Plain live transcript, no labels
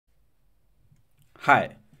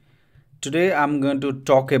Hi, today I'm going to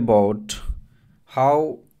talk about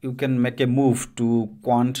how you can make a move to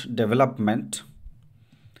quant development.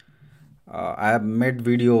 I have made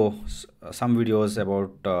some videos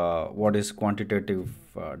about what is quantitative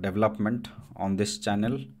development on this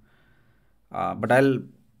channel, but I'll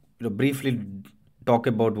briefly talk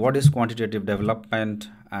about what is quantitative development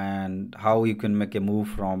and how you can make a move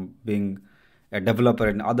from being a developer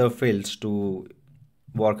in other fields to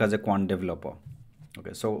work as a quant developer.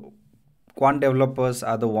 Okay, so quant developers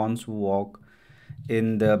are the ones who work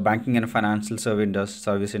in the banking and financial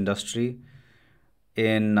service industry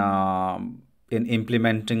in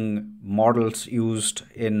implementing models used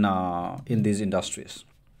in these industries.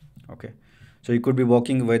 Okay, so you could be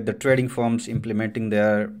working with the trading firms implementing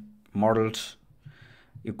their models.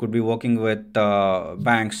 You could be working with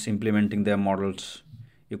banks implementing their models.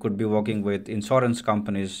 You could be working with insurance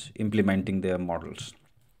companies implementing their models.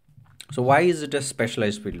 So why is it a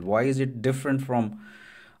specialized field? Why is it different from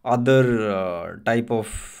other type of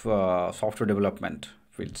software development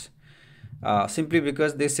fields? Simply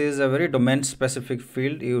because this is a very domain specific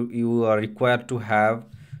field. You are required to have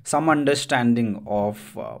some understanding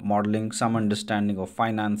of modeling, some understanding of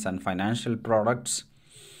finance and financial products.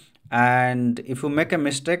 And if you make a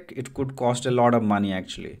mistake, it could cost a lot of money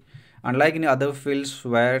actually. Unlike in other fields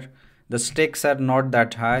where the stakes are not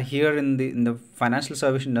that high, here in the financial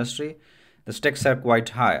service industry, the stakes are quite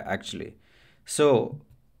high actually. So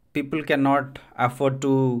people cannot afford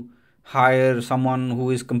to hire someone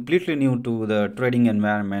who is completely new to the trading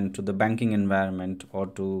environment, to the banking environment, or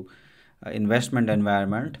to investment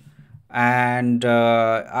environment. And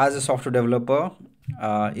as a software developer,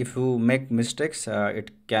 if you make mistakes,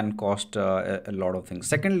 it can cost a lot of things.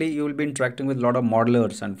 Secondly, you will be interacting with a lot of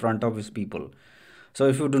modelers and front office people. So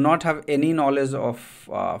if you do not have any knowledge of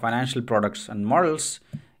financial products and models,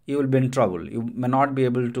 you will be in trouble. You may not be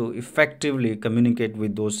able to effectively communicate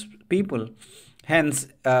with those people. Hence,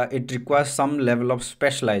 it requires some level of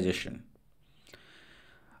specialization.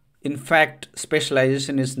 In fact,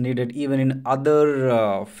 specialization is needed even in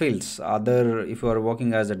other fields. Other, if you are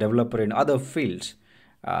working as a developer in other fields,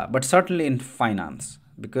 but certainly in finance,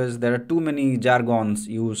 because there are too many jargons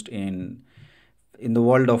used in the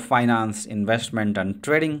world of finance, investment, and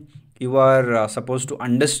trading. You are supposed to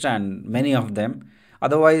understand many of them.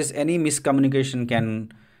 Otherwise, any miscommunication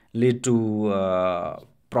can lead to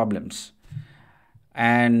problems.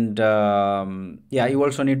 And yeah, you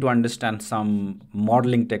also need to understand some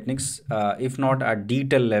modeling techniques, if not at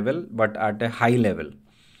detail level, but at a high level,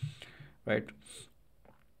 right?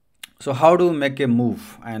 So how do you make a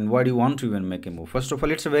move, and why do you want to even make a move? First of all,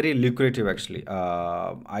 it's a very lucrative actually.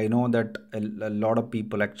 I know that a lot of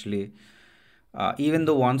people actually, even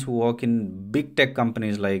the ones who work in big tech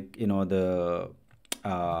companies like the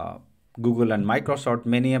uh, Google and Microsoft,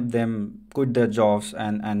 many of them quit their jobs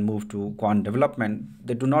and move to quant development.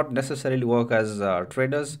 They do not necessarily work as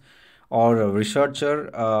traders or a researcher,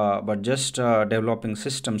 but just developing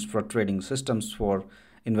systems for trading, systems for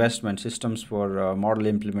investment, systems for model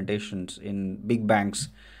implementations in big banks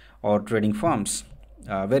or trading firms.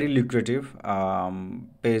 Very lucrative,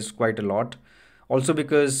 pays quite a lot. Also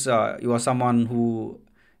because you are someone who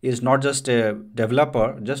is not just a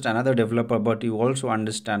developer, just another developer, but you also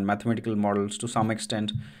understand mathematical models to some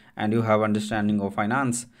extent, and you have understanding of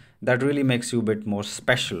finance. That really makes you a bit more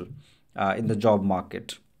special in the job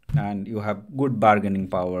market, and you have good bargaining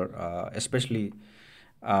power, especially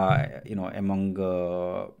among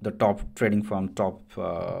the top trading firm, top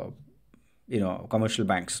commercial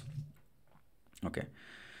banks. Okay,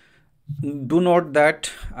 do note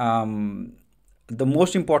that the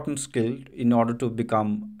most important skill in order to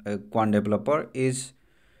become a quant developer is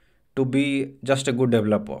to be just a good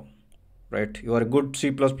developer, right? You are a good C++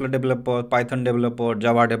 developer, Python developer,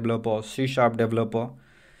 Java developer, C sharp developer.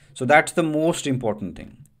 So that's the most important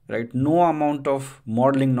thing, right? No amount of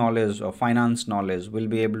modeling knowledge or finance knowledge will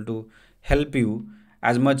be able to help you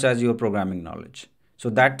as much as your programming knowledge. So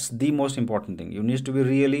that's the most important thing. You need to be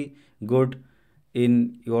really good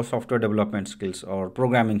in your software development skills or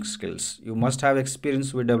programming skills. You must have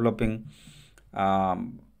experience with developing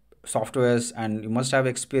softwares, and you must have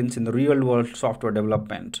experience in the real world software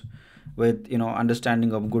development with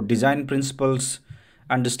understanding of good design principles,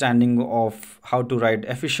 understanding of how to write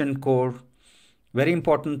efficient code. Very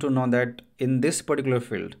important to know that in this particular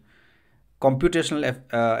field, computational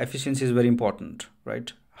efficiency is very important,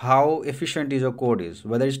 right? How efficient is your code, is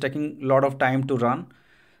whether it's taking a lot of time to run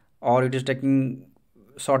or it is taking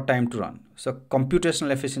short time to run. So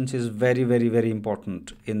computational efficiency is very, very, very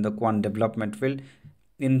important in the quant development field.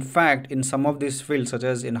 In fact, in some of these fields, such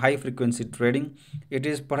as in high frequency trading, it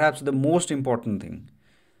is perhaps the most important thing,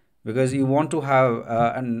 because you want to have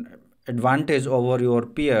an advantage over your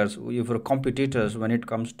peers, your competitors, when it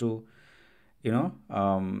comes to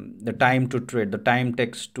the time to trade, the time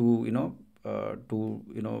takes to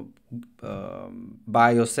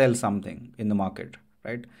buy or sell something in the market,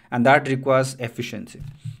 right? And that requires efficiency.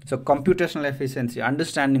 So computational efficiency,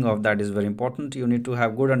 understanding of that is very important. You need to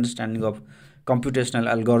have good understanding of computational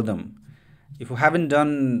algorithm. If you haven't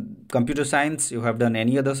done computer science, you have done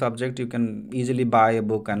any other subject, you can easily buy a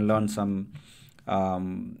book and learn some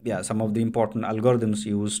some of the important algorithms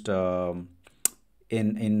used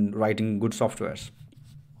in writing good softwares,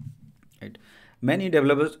 right? Many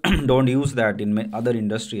developers don't use that in other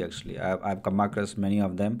industry. Actually, I've come across many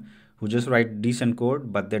of them who just write decent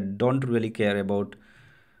code, but they don't really care about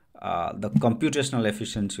the computational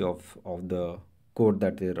efficiency of the code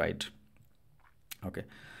that they write. Okay,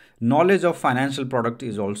 knowledge of financial product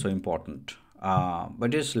is also important,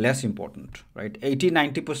 but it's less important, right?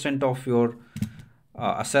 80-90% of your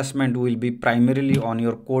assessment will be primarily on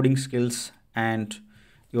your coding skills and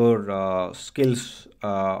your skills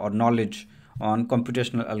or knowledge on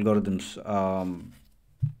computational algorithms,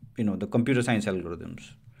 the computer science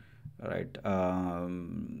algorithms, right?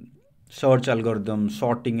 Search algorithms,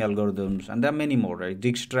 sorting algorithms, and there are many more, right?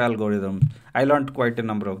 Dijkstra algorithm. I learned quite a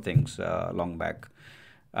number of things long back.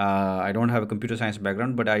 I don't have a computer science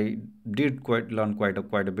background, but I did learn quite a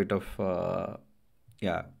bit of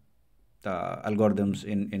algorithms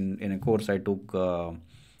in a course I took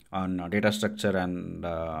on data structure and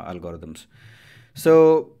algorithms.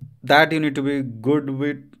 So that you need to be good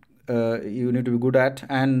with. You need to be good at,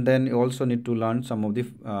 and then you also need to learn some of the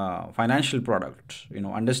financial products.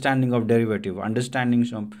 Understanding of derivative, understanding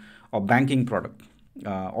some of banking product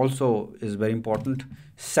also is very important.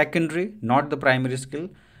 Secondary, not the primary skill,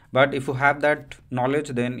 but if you have that knowledge,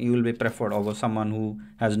 then you will be preferred over someone who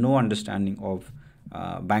has no understanding of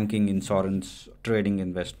banking, insurance, trading,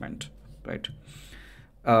 investment, right?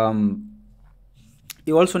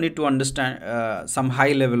 You also need to understand some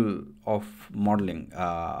high level of modeling.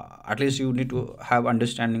 At least you need to have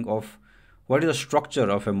understanding of what is the structure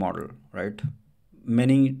of a model, right?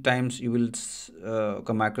 Many times you will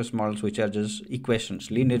come across models which are just equations,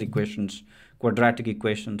 linear equations, quadratic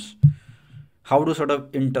equations. How to sort of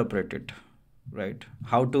interpret it, right?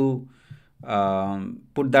 How to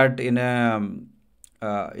put that in a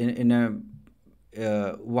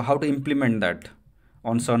how to implement that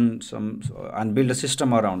on some and build a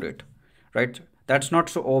system around it, right? That's not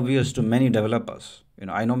so obvious to many developers.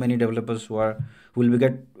 I know many developers who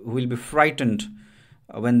will be frightened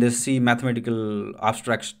when they see mathematical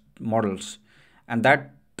abstract models, and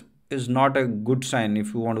that is not a good sign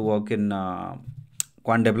if you want to work in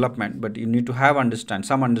quant development. But you need to have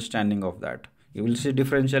some understanding of that. You will see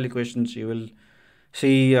differential equations, you will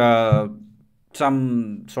see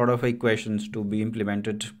some sort of equations to be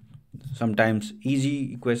implemented, sometimes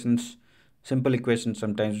easy equations, simple equations,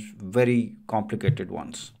 sometimes very complicated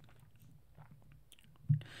ones.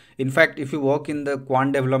 In fact, if you work in the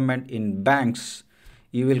quant development in banks,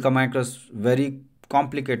 you will come across very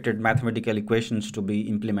complicated mathematical equations to be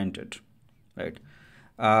implemented, right?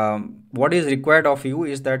 What is required of you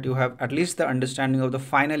is that you have at least the understanding of the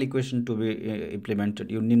final equation to be implemented.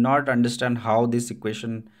 You need not understand how this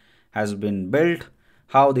equation has been built,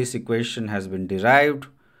 how this equation has been derived,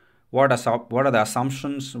 what are the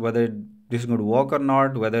assumptions, whether this is going to work or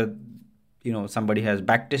not, whether somebody has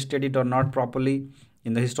backtested it or not properly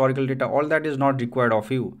in the historical data. All that is not required of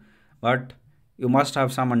you, but you must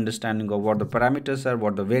have some understanding of what the parameters are,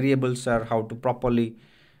 what the variables are, how to properly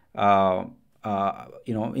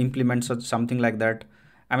implement something like that.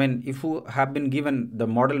 I mean, if you have been given the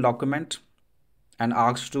model document and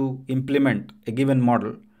asked to implement a given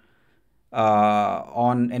model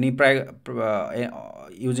on any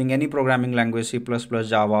using any programming language, C++,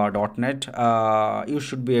 Java, .NET, you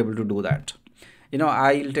should be able to do that.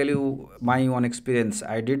 I'll tell you my own experience.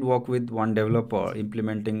 I did work with one developer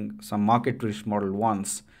implementing some market risk model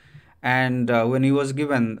once, and when he was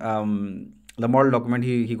given the model document,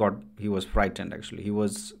 he was frightened. Actually, he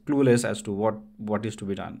was clueless as to what is to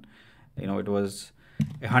be done. It was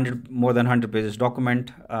more than 100 pages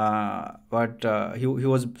document, but he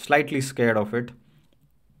was slightly scared of it.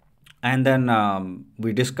 And then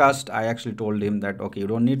we discussed. I actually told him that, okay, you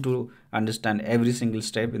don't need to understand every single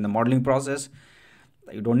step in the modeling process.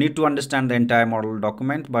 You don't need to understand the entire model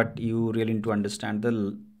document, but you really need to understand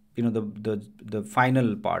the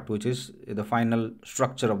final part, which is the final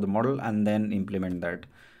structure of the model, and then implement that.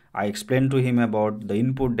 I explained to him about the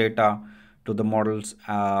input data to the models,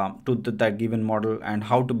 that given model, and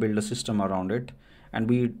how to build a system around it. And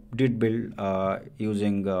we did build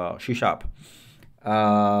using C Sharp.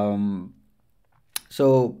 Um,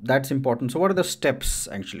 so that's important. So what are the steps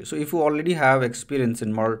actually? So if you already have experience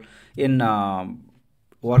in more in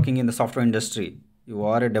working in the software industry, you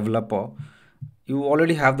are a developer, you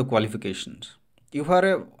already have the qualifications, you are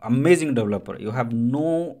a amazing developer, you have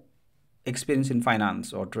no experience in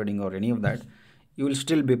finance or trading or any of that, you will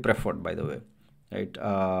still be preferred, by the way, right?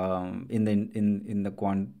 In the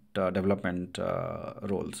quant development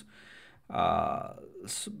roles. uh,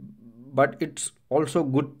 s- but it's also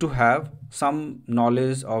good to have some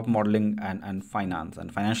knowledge of modeling and finance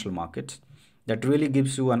and financial markets. That really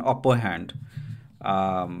gives you an upper hand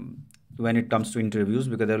when it comes to interviews,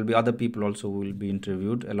 because there will be other people also who will be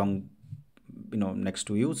interviewed along, next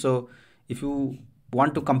to you. So if you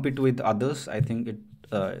want to compete with others, I think it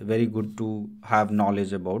very good to have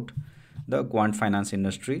knowledge about the quant finance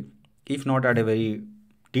industry, if not at a very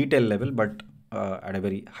detailed level, but at a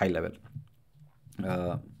very high level.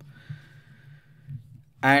 uh,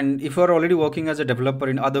 and if you are already working as a developer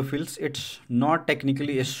in other fields, it's not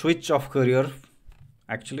technically a switch of career.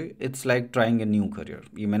 Actually, it's like trying a new career.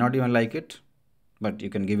 You may not even like it, but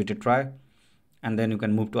you can give it a try, and then you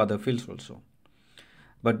can move to other fields also.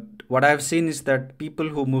 But what I've seen is that people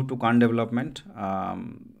who move to quant development,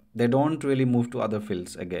 they don't really move to other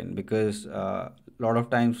fields again, because a lot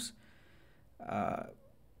of times, uh,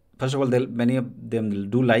 first of all, many of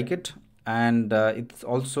them do like it, and it's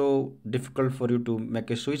also difficult for you to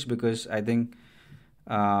make a switch, because I think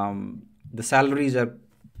the salaries are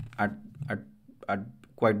at, at, at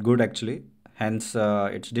quite good actually. Hence,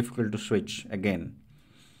 it's difficult to switch again.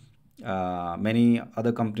 Many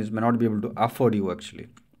other companies may not be able to afford you actually.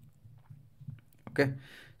 Okay,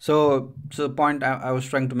 so the point I was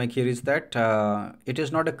trying to make here is that it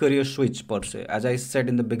is not a career switch per se. As I said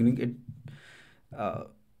in the beginning, it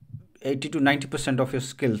 80 to 90% of your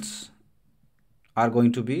skills are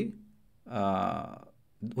going to be uh,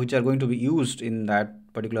 which are going to be used in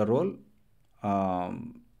that particular role,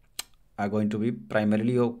 um, are going to be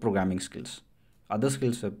primarily your programming skills. Other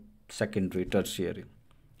skills are secondary, tertiary.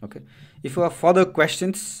 Okay, if you have further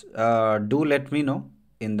questions, do let me know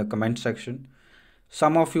in the comment section.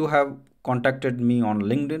 Some of you have contacted me on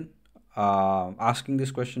LinkedIn asking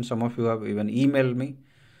this question. Some of you have even emailed me.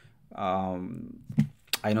 um,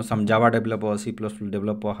 I know some Java developer, C++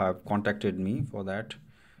 developer have contacted me for that.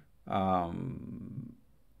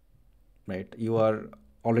 Right, you are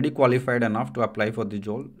already qualified enough to apply for these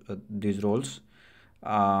roles.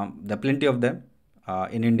 There are plenty of them.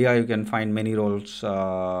 In India, you can find many roles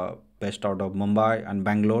based out of Mumbai and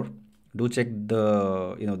Bangalore. Do check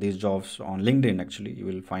these jobs on LinkedIn. Actually, you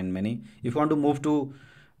will find many. If you want to move to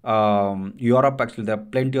Europe, actually, there are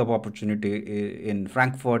plenty of opportunity in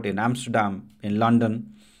Frankfurt, in Amsterdam, in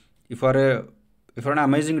London. If you're an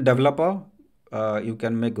amazing developer, you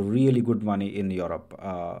can make really good money in Europe.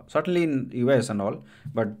 Certainly in US and all,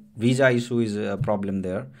 but visa issue is a problem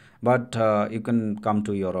there. But you can come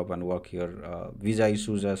to Europe and work here. Visa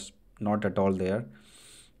issues are not at all there.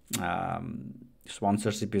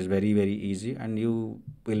 Sponsorship is very very easy, and you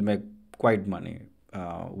will make quite money,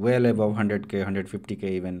 well above 100K, 150K,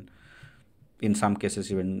 even in some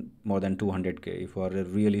cases even more than 200K, if you are a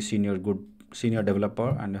really good senior developer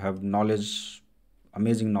and you have knowledge,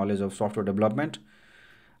 amazing knowledge of software development,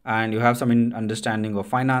 and you have some understanding of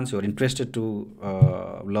finance, you're interested to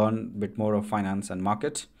learn a bit more of finance and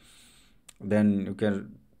markets, then you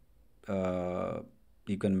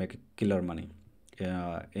can make killer money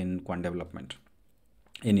in quant development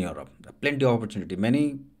in Europe. Plenty of opportunity.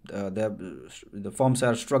 Many the firms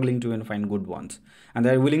are struggling to even find good ones, and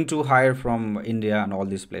they're willing to hire from India and all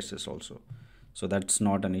these places also. So that's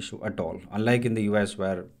not an issue at all. Unlike in the US,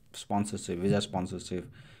 where visa sponsorship,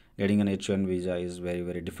 getting an H1 visa is very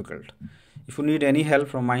very difficult. If you need any help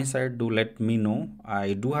from my side, do let me know.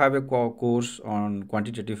 I do have a course on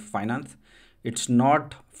quantitative finance. It's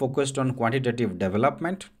not focused on quantitative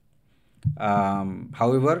development.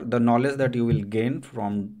 However, the knowledge that you will gain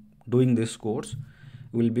from doing this course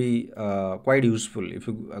will be quite useful if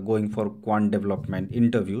you are going for quant development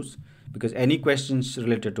interviews, because any questions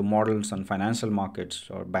related to models and financial markets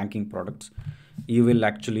or banking products, you will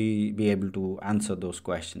actually be able to answer those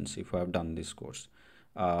questions if you have done this course.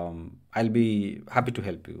 I'll be happy to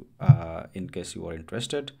help you in case you are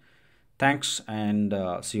interested. Thanks, and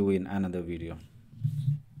see you in another video.